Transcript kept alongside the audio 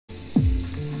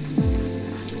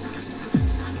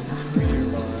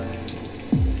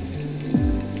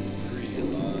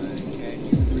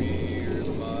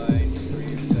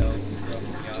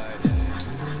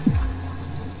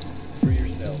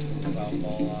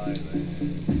island.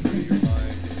 Free your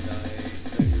mind at night.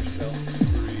 Set yourself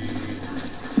free.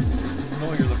 Know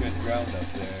you're looking at the ground up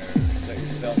there. Set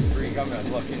yourself free. I'm gonna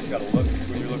look. You just gotta look.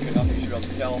 When you're looking up, you should be able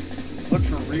to tell. Look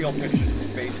for real pictures of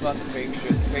space, not the fake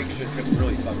shit. The fake shit's gonna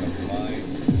really fuck up your mind.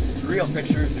 The real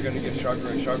pictures are gonna get sharper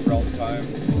and sharper all the time.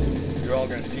 You're all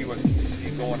gonna see what's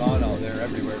going on out there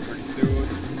everywhere pretty soon.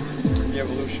 The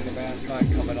evolution of mankind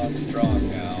coming on strong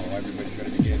now. Everybody's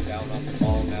gonna be getting down off the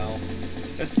ball now.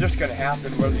 It's just gonna happen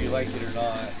whether you like it or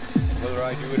not. Whether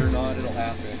I do it or not, it'll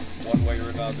happen one way or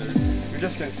another. You're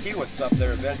just gonna see what's up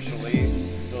there eventually.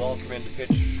 It'll all come into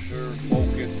picture,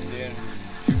 focused in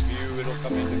to view. It'll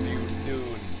come into view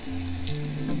soon.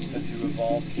 As you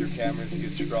evolve, as your cameras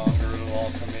get stronger, it'll all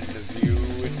come into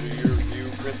your view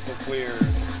crystal clear.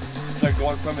 It's like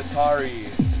going from Atari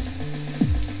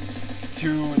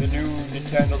to the new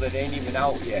Nintendo that ain't even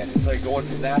out yet. It's like going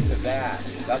from that to that.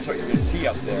 That's what you're going to see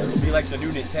up there. It'll be like the new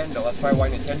Nintendo. That's probably why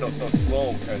Nintendo's so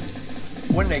slow, because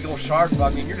when they go sharp, I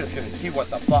mean, you're just going to see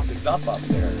what the fuck is up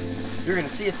there. You're going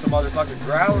to see it's some motherfucking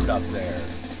ground up there.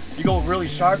 You go really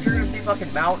sharp, you're going to see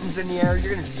fucking mountains in the air.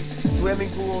 You're going to see swimming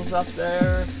pools up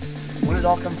there. When it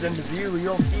all comes into view,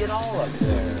 you'll see it all up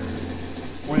there.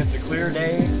 When it's a clear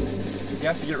day, you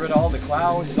have to get rid of all the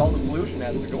clouds, all the pollution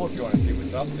has to go if you want to see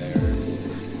what's up there.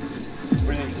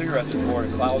 What do you think cigarettes are for? To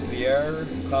cloud the air,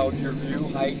 cloud your view,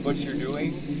 hide what you're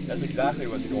doing? That's exactly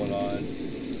what's going on.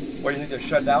 Why do you think they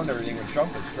shut down everything when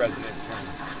Trump was president?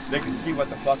 So they could see what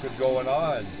the fuck was going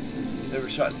on. They were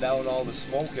shutting down all the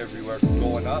smoke everywhere from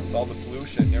going up, all the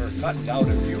pollution. They were cutting down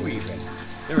a view even.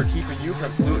 They were keeping you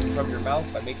from polluting from your mouth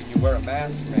by making you wear a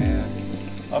mask, man.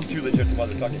 I'm too legit to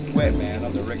motherfucking quit, man.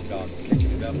 I'm the Rick Dog,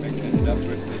 kicking it up, mixing it up,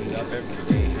 twisting it up every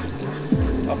day.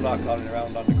 I'm not clowning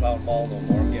around on the clown ball no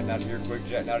more. I'm getting out of here quick,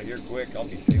 jetting out of here quick. I'll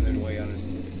be sailing away on a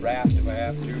raft if I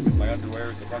have to, with my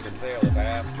underwear at the fucking sail if I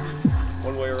have to.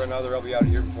 One way or another, I'll be out of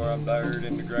here before I'm buried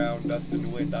in the ground, dust in the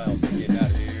wind. I'll be getting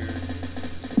out of here.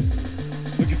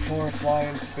 Looking for a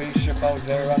flying spaceship out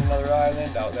there on another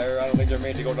island. Out there, I don't think they're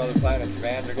made to go to other planets,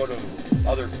 man. They go to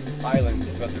other islands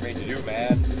is what they're made to do,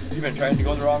 man. You've been trying to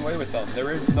go the wrong way with them.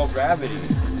 There is no gravity.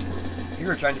 You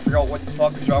were trying to figure out what the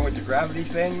fuck is wrong with the gravity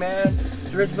thing, man.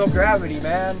 There is no gravity,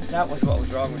 man. That was what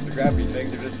was wrong with the gravity thing.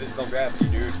 There just is no gravity,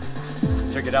 dude.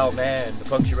 Check it out, man. The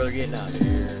punks you're really getting out of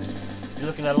here. You're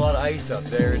looking at a lot of ice up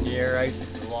there in the air. Ice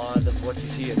is a lot of what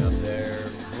you're seeing up there.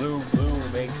 Blue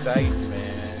makes ice,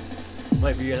 man.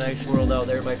 Might be a nice world out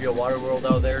there. Might be a water world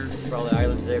out there. There's probably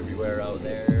islands everywhere out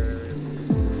there.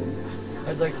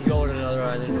 I'd like to go to another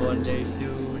island one day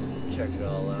soon. Check it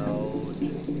all out.